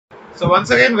So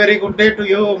once again, very good day to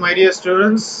you, my dear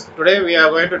students. Today we are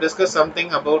going to discuss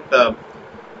something about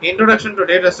introduction to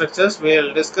data structures. We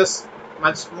will discuss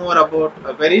much more about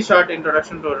a very short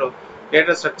introduction to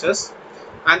data structures.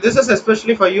 And this is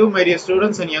especially for you, my dear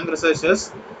students and young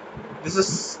researchers. This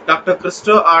is Dr.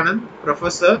 Christo Ananth,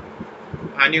 Professor,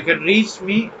 and you can reach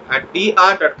me at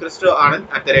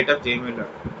dr.christoananth@gmail.com.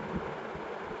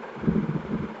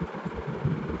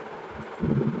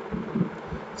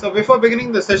 So before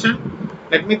beginning the session,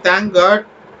 let me thank God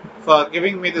for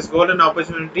giving me this golden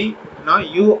opportunity. Now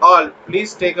you all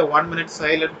please take a 1-minute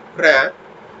silent prayer.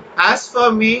 As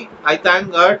for me, I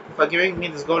thank God for giving me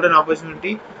this golden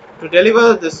opportunity to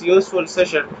deliver this useful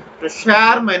session, to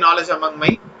share my knowledge among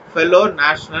my fellow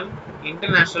national,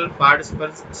 international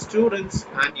participants, students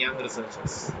and young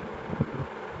researchers.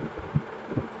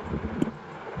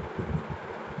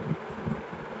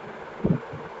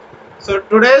 So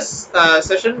today's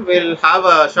session will have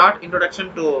a short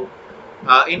introduction to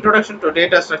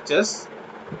data structures,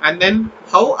 and then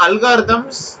how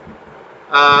algorithms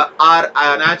are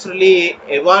naturally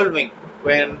evolving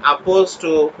when opposed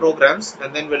to programs,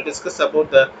 and then we'll discuss about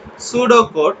the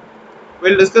pseudocode.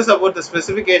 We'll discuss about the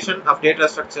specification of data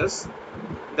structures,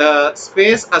 the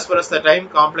space as well as the time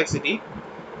complexity,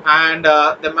 and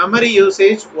the memory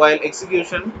usage while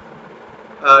execution.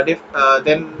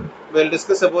 Then we'll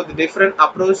discuss about the different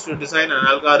approach to design an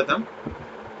algorithm,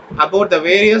 about the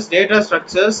various data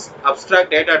structures, abstract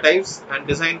data types and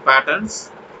design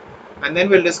patterns, and then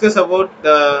we'll discuss about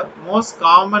the most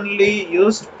commonly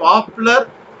used popular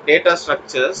data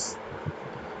structures.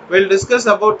 We'll discuss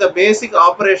about the basic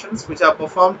operations which are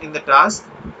performed in the task,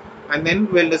 and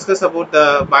then we'll discuss about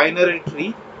the binary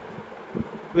tree.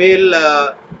 We'll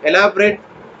elaborate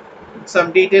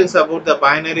some details about the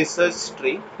binary search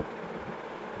tree.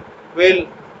 We'll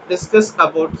discuss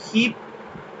about heap,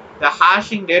 the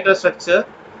hashing data structure,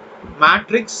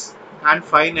 matrix, and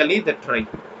finally the tree.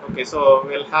 Okay, so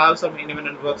we'll have some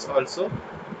independent works also,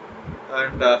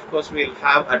 and of course we'll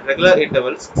have at regular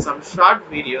intervals some short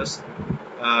videos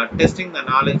testing the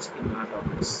knowledge in our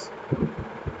topics.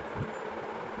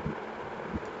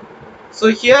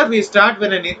 So here we start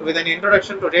with an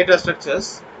introduction to data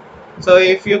structures. So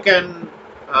if you can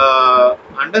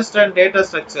understand data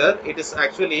structure, it is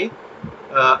actually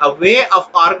a way of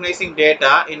organizing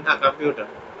data in a computer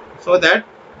so that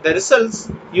the results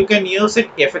you can use it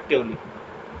effectively.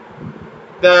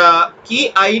 The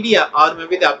key idea, or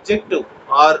maybe the objective,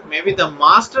 or maybe the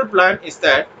master plan is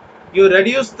that you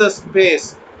reduce the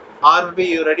space, or maybe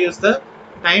you reduce the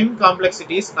time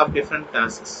complexities of different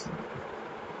tasks.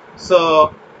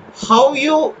 So how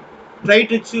you try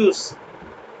to choose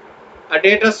a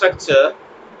data structure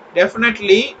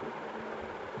definitely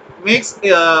makes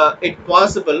it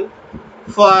possible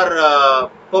for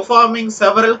performing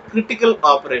several critical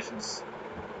operations.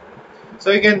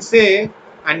 So you can say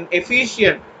an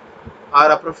efficient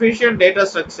or a proficient data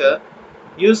structure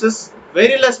uses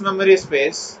very less memory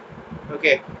space,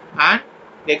 okay, and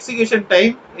the execution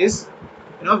time is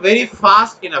very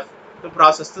fast enough to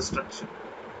process the structure.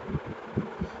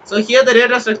 So here the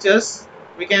data structures,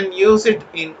 we can use it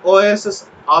in OS,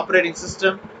 operating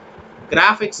system,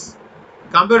 graphics,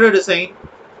 computer design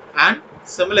and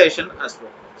simulation as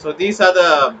well. So these are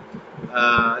the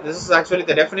this is actually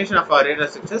the definition of our data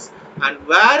structures and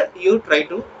where you try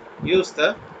to use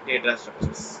the data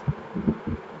structures.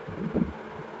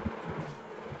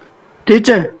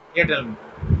 Teacher, Yeah, tell me.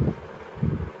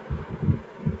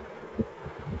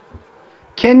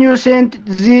 can you send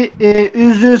the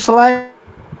user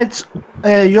slides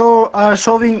you are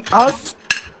showing us?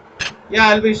 Yeah,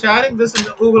 I'll be sharing this in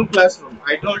the Google Classroom.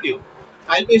 I told you.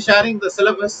 I'll be sharing the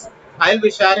syllabus. I'll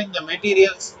be sharing the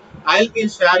materials. I'll be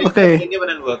sharing the Okay,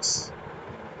 independent works.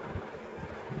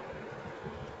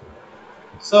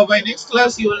 So by next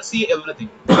class, you will see everything.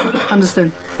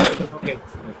 understand. Okay.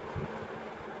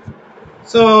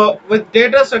 So with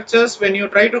data structures, when you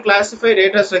try to classify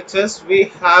data structures,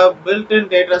 we have built-in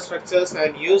data structures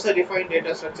and user-defined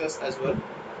data structures as well.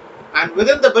 And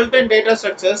within the built-in data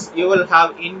structures, you will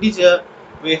have integer,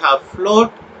 we have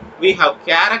float, we have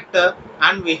character,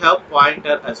 and we have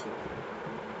pointer as well.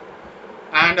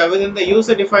 And within the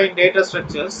user-defined data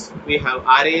structures, we have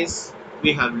arrays,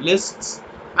 we have lists,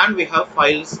 and we have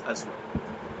files as well.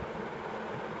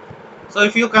 So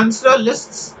if you consider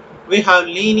lists, we have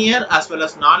linear as well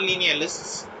as non-linear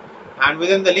lists, and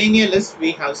within the linear list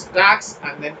we have stacks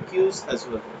and then queues as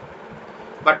well.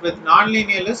 But with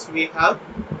non-linear lists we have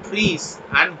trees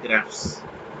and graphs.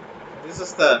 This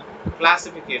is the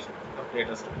classification of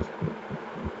data structure.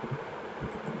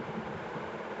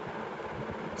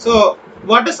 So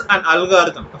What is an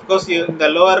algorithm? Of course, you in the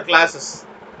lower classes,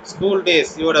 school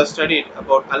days, you would have studied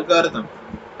about algorithm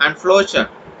and flowchart.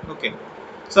 Okay,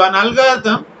 so an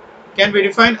algorithm can be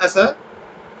defined as a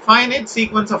finite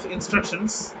sequence of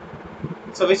instructions.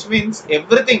 So, which means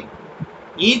everything,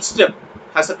 each step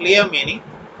has a clear meaning,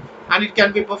 and it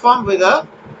can be performed with a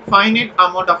finite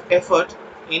amount of effort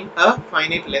in a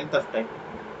finite length of time.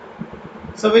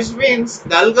 So, which means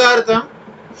the algorithm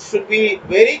should be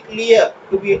very clear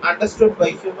to be understood by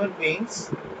human beings,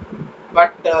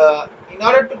 but in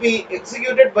order to be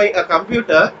executed by a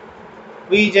computer,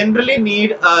 we generally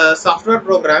need a software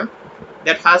program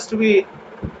that has to be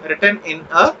written in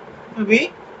a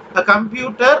maybe a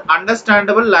computer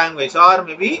understandable language or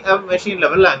maybe a machine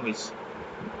level language.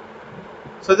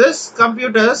 So this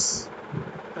computers,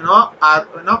 are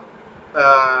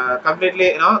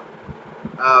completely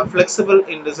flexible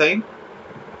in design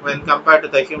when compared to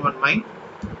the human mind,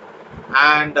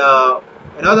 and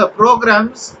the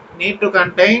programs need to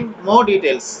contain more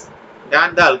details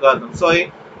than the algorithm. So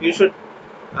you should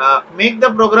make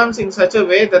the programs in such a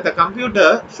way that the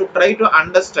computer should try to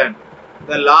understand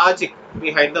the logic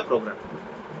behind the program.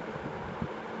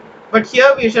 But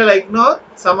here we shall ignore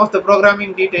some of the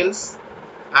programming details,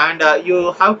 and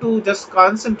you have to just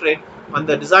concentrate on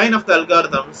the design of the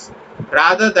algorithms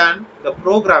rather than the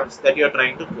programs that you are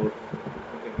trying to code.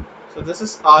 Okay. So this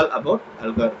is all about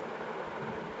algorithm.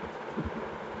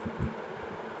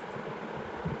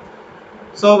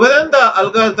 So within the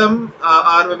algorithm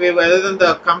or maybe within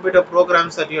the computer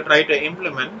programs that you try to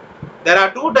implement, there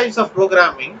are two types of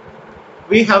programming.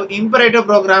 We have imperative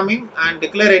programming and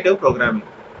declarative programming.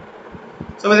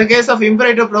 So in the case of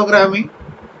imperative programming,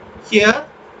 here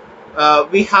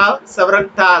we have several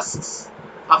tasks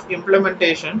of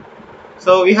implementation.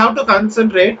 So we have to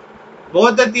concentrate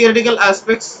both the theoretical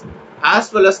aspects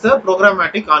as well as the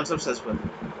programmatic concepts as well.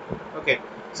 Okay,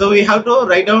 so we have to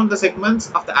write down the segments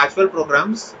of the actual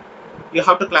programs. You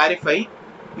have to clarify.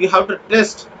 You have to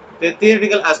test the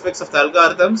theoretical aspects of the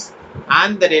algorithms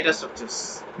and the data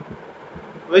structures,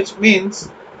 which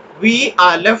means we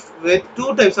are left with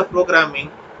two types of programming.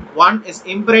 One is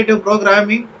imperative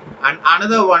programming and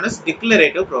another one is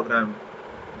declarative programming.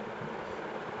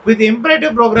 With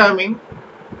imperative programming,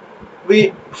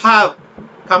 we have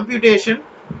computation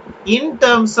in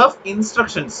terms of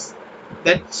instructions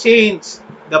that change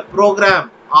the program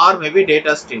or maybe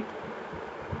data state.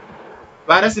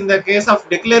 Whereas in the case of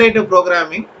declarative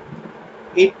programming,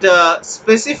 it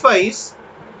specifies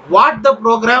what the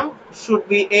program should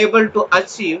be able to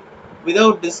achieve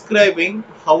without describing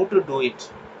how to do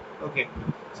it. Okay,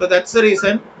 so that's the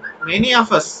reason many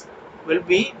of us will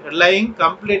be relying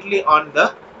completely on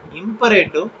the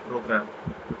imperative program.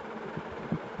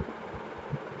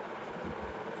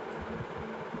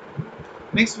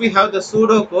 Next we have the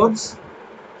pseudocodes.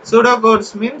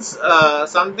 Pseudocodes means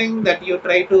something that you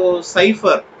try to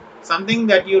cipher, something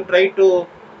that you try to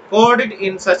code it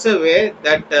in such a way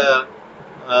that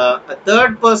a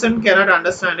third person cannot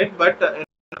understand it, but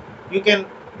you can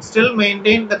still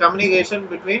maintain the communication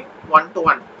between one to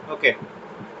one. Okay,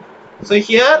 so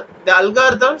here the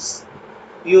algorithms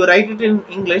you write it in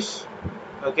English.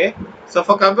 Okay, so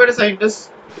for computer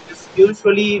scientists it is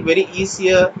usually very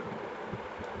easier,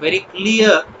 very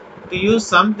clear to use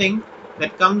something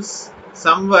that comes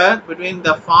somewhere between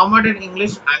the formatted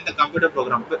English and the computer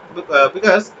program,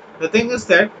 because the thing is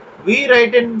that we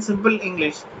write in simple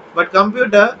English, but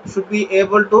computer should be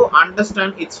able to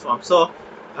understand its form. So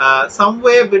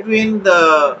somewhere between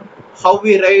the how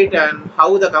we write and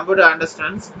how the computer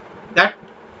understands, that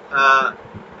uh,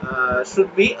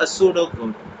 should be a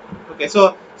pseudocode. Okay,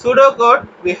 so pseudocode,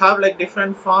 we have like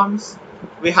different forms,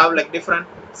 we have like different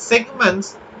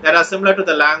segments that are similar to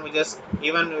the languages.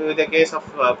 Even with the case of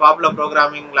popular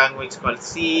programming language called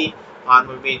C or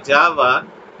maybe Java,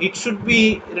 it should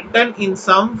be written in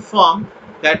some form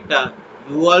that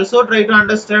you also try to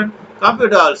understand,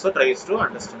 computer also tries to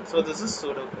understand. So this is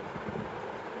pseudocode.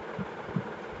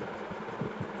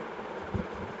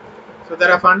 So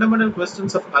there are fundamental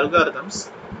questions of algorithms.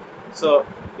 So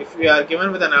if we are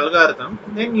given with an algorithm,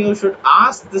 then you should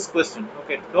ask this question.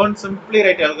 Okay, don't simply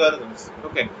write algorithms.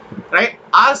 Okay, right?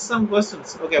 Ask some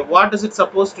questions. Okay, what is it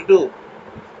supposed to do?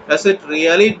 Does it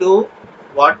really do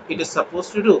what it is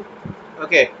supposed to do?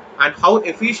 Okay, and how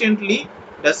efficiently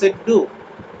does it do?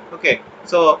 Okay,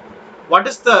 so what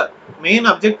is the main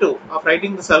objective of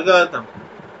writing this algorithm?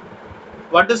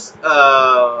 What is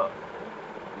the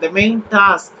main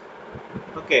task?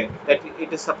 Okay, that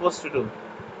it is supposed to do,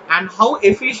 and how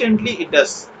efficiently it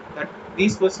does. That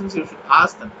these questions you should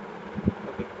ask them.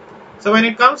 Okay, so when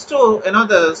it comes to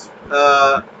the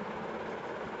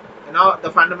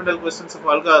the fundamental questions of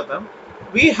algorithm,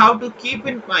 we have to keep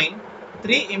in mind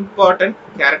three important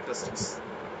characteristics.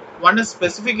 One is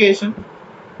specification,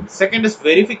 second is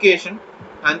verification,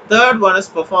 and third one is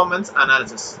performance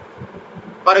analysis.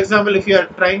 For example, if you are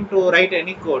trying to write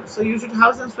any code, so you should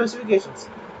have some specifications.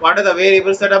 What are the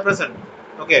variables that are present?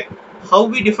 Okay, how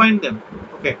we define them?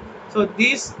 Okay, so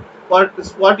these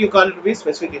what you call it to be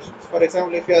specifications. For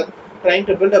example, if you are trying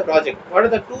to build a project, what are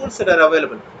the tools that are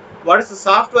available? What is the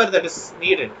software that is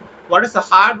needed? What is the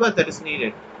hardware that is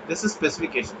needed? This is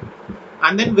specification.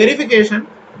 And then verification,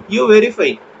 you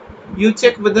verify, you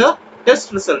check with the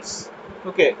test results.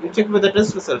 Okay, you check with the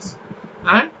test results.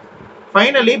 And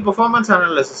finally, performance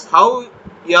analysis, how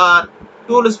your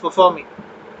tool is performing,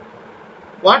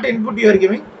 what input you are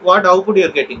giving, what output you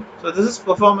are getting. So this is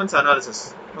performance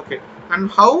analysis. Okay, and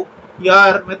how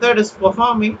your method is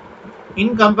performing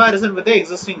in comparison with the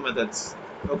existing methods.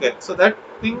 Okay, so that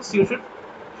things you should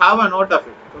have a note of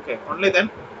it. Okay, only then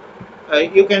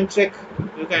you can check,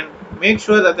 you can make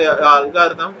sure that the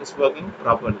algorithm is working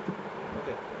properly.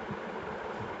 Okay.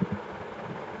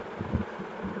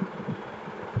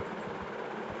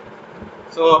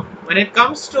 So when it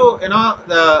comes to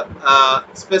the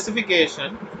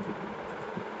specification,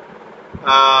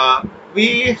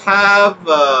 we have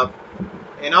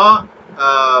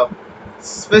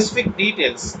specific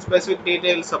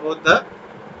details about the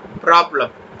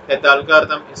problem that the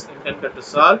algorithm is intended to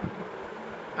solve,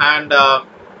 and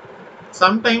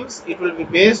sometimes it will be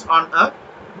based on a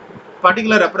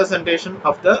particular representation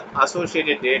of the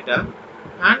associated data,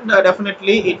 and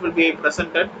definitely it will be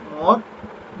presented more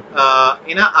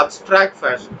in an abstract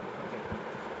fashion. Okay.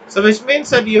 So which means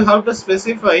that you have to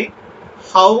specify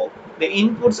how the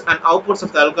inputs and outputs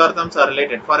of the algorithms are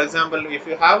related. For example, if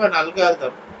you have an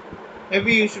algorithm,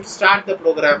 maybe you should start the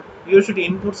program, you should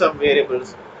input some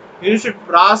variables, you should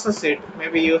process it,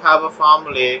 maybe you have a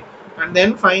formula, and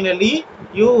then finally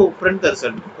you print the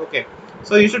result. Okay,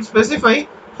 so you should specify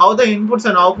how the inputs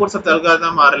and outputs of the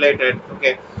algorithm are related.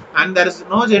 Okay, and there is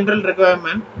no general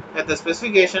requirement that the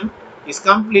specification is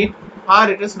complete or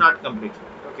it is not complete.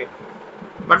 Okay,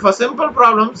 but for simple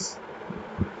problems,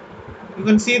 you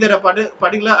can see that a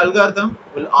particular algorithm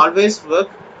will always work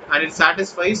and it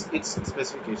satisfies its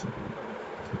specification.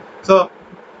 So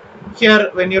here,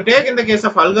 when you take in the case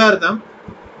of algorithm,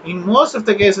 in most of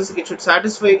the cases it should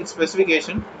satisfy its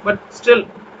specification, but still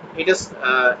it is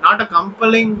not a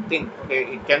compelling thing. Okay,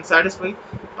 it can satisfy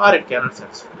or it cannot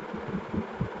satisfy.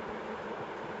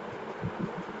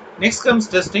 Next comes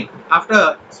testing.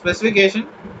 After specification,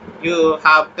 you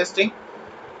have testing,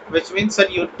 which means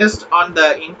that you test on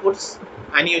the inputs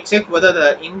and you check whether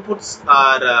the inputs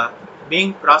are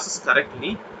being processed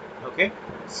correctly. Okay,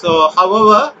 so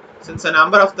however, since the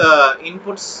number of the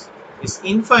inputs is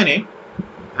infinite,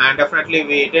 and definitely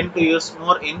we tend to use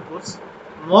more inputs,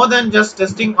 more than just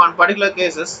testing on particular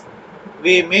cases,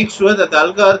 we make sure that the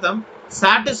algorithm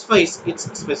satisfies its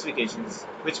specifications,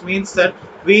 which means that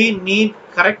we need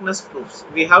correctness proofs.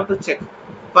 We have to check.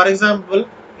 For example,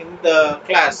 in the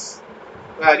class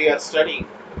where you are studying,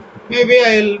 maybe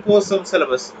I'll post some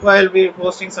syllabus, I'll be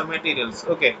posting some materials.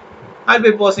 Okay, I'll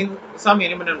be posting some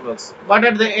independent works, but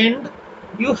at the end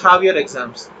you have your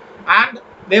exams and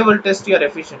they will test your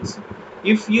efficiency.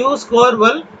 If you score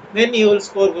well, then you will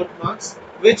score good marks,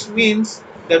 which means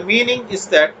the meaning is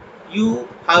that you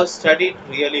have studied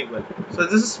really well. So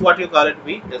this is what you call it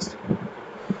be testing.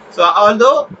 So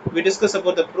although we discuss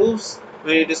about the proofs,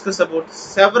 we discuss about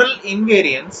several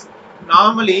invariants,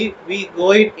 normally we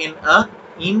go it in a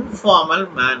informal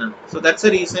manner. So that's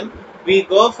the reason we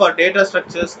go for data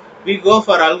structures, we go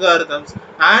for algorithms,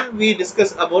 and we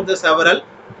discuss about the several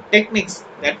techniques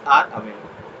that are available.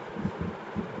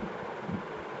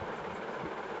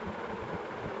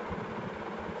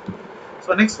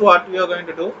 So next what we are going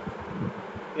to do,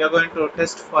 we are going to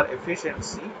test for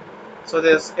efficiency. So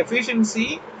this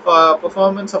efficiency for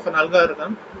performance of an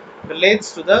algorithm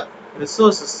relates to the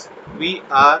resources we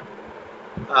are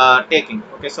taking.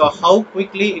 Okay, so how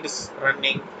quickly it is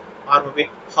running, or maybe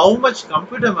how much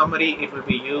computer memory it will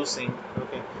be using.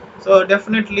 Okay, so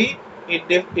definitely it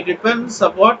depends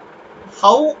about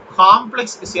how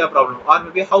complex is your problem, or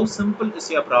maybe how simple is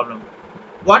your problem,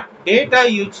 what data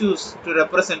you choose to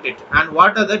represent it, and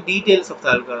what are the details of the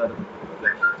algorithm.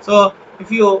 Okay. So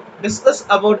if you discuss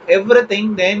about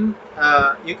everything, then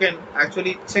you can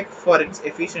actually check for its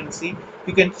efficiency,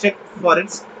 you can check for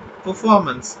its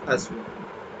performance as well.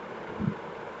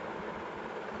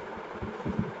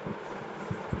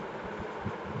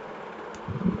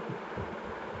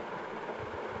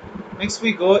 Next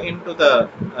we go into the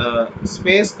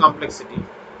space complexity.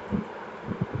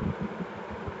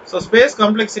 So space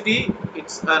complexity,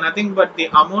 it's nothing but the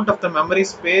amount of the memory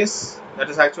space that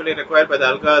is actually required by the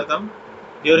algorithm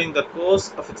during the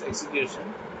course of its execution.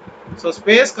 So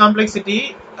space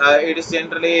complexity, it is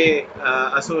generally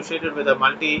associated with the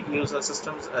multi-user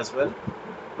systems as well,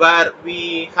 where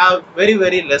we have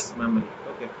very less memory.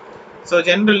 Okay. So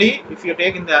generally, if you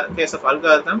take in the case of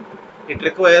algorithm, it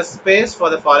requires space for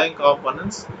the following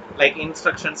components like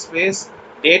instruction space,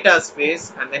 data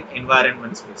space, and then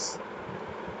environment space.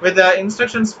 With the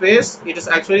instruction space, it is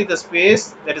actually the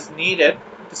space that is needed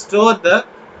to store the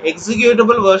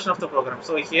executable version of the program.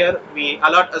 So here we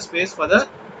allot a space for the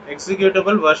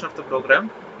executable version of the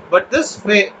program, but this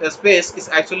space is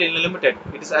actually limited.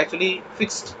 It is actually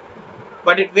fixed,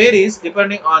 but it varies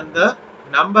depending on the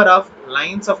number of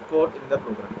lines of code in the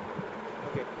program.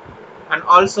 Okay. And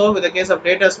also with the case of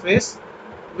data space,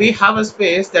 we have a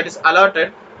space that is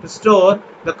allotted to store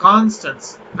the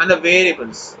constants and the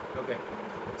variables. Okay.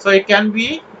 So it can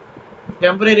be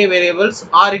temporary variables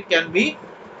or it can be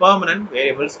permanent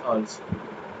variables also.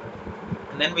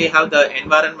 And then we have the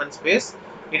environment space.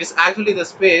 It is actually the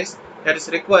space that is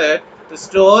required to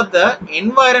store the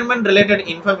environment related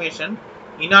information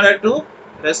in order to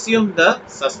resume the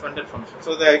suspended function.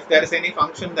 So that if there is any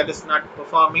function that is not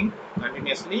performing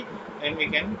continuously, then we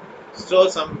can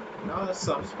store some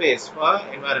some space for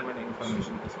environment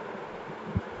information.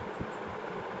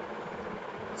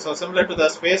 So similar to the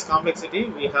space complexity,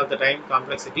 we have the time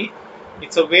complexity.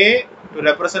 It's a way to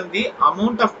represent the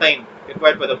amount of time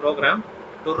required by the program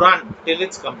to run till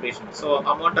its completion. So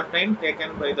amount of time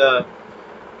taken by the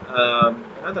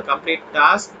the complete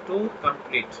task to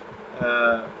complete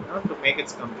to make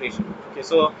its completion. Okay,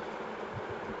 so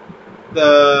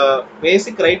the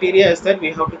basic criteria is that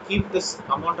we have to keep this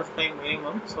amount of time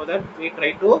minimum so that we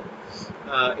try to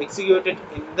execute it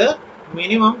in the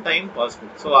minimum time possible.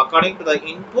 So according to the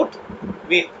input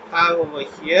we have over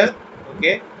here,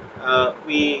 okay,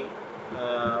 we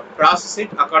process it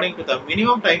according to the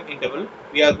minimum time interval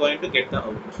we are going to get the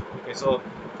output. Okay, so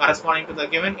corresponding to the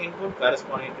given input,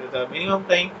 corresponding to the minimum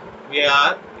time, we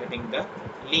are getting the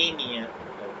linear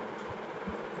output.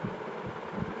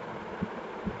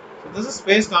 So this is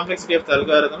space complexity of the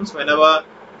algorithms. Whenever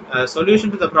a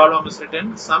solution to the problem is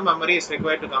written, some memory is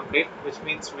required to complete, which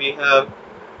means we have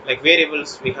like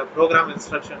variables, we have program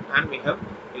instruction, and we have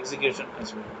execution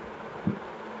as well.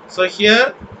 So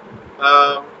here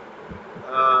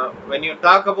when you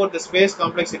talk about the space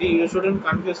complexity, you shouldn't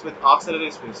confuse with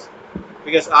auxiliary space,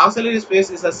 because auxiliary space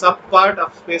is a sub part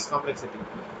of space complexity.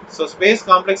 So space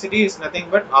complexity is nothing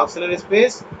but auxiliary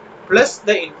space plus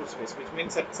the input space, which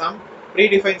means that some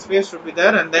predefined space should be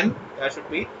there and then there should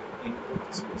be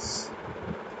input space.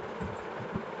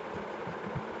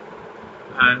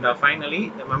 And finally,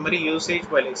 the memory usage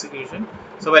while execution.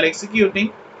 So while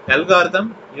executing, the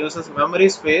algorithm uses memory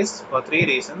space for three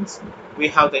reasons. We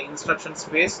have the instruction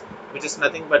space, which is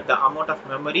nothing but the amount of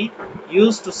memory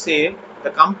used to save the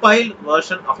compiled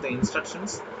version of the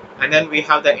instructions. And then we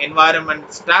have the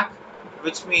environment stack,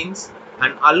 which means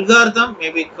an algorithm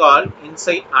may be called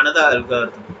inside another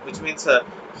algorithm, which means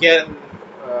here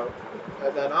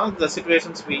the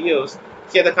situations we use,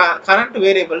 here the current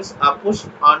variables are pushed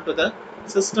onto the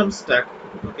system stack.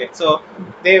 Okay, so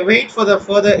they wait for the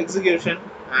further execution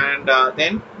and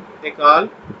then they call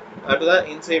to the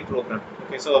inside program.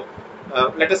 Okay, so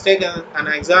let us take an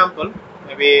example.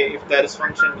 Maybe if there is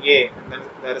function A and then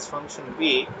there is function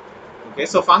B. Okay,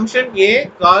 so function A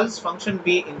calls function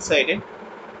B inside it,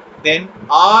 then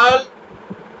all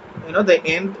the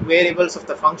end variables of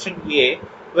the function A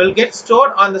will get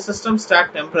stored on the system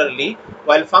stack temporarily,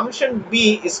 while function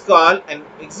B is called and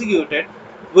executed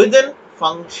within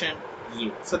function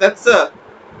A. So that's a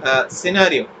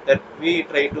scenario that we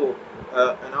try to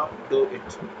do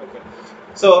it. Okay,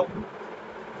 so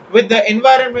with the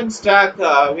environment stack,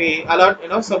 we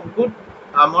allot some good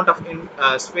amount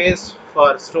of space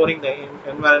for storing the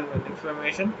environment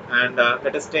information. And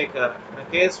let us take a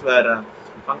case where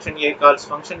function A calls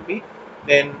function B,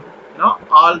 then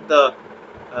all the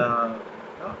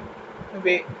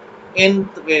maybe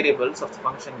nth variables of the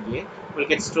function A will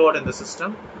get stored in the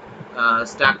system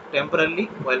stack temporarily,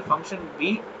 while function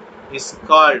B is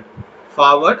called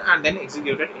forward and then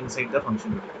executed inside the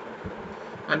function B.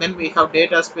 And then we have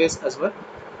data space as well.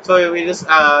 So we just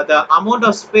the amount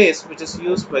of space which is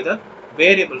used by the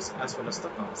variables as well as the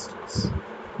constants.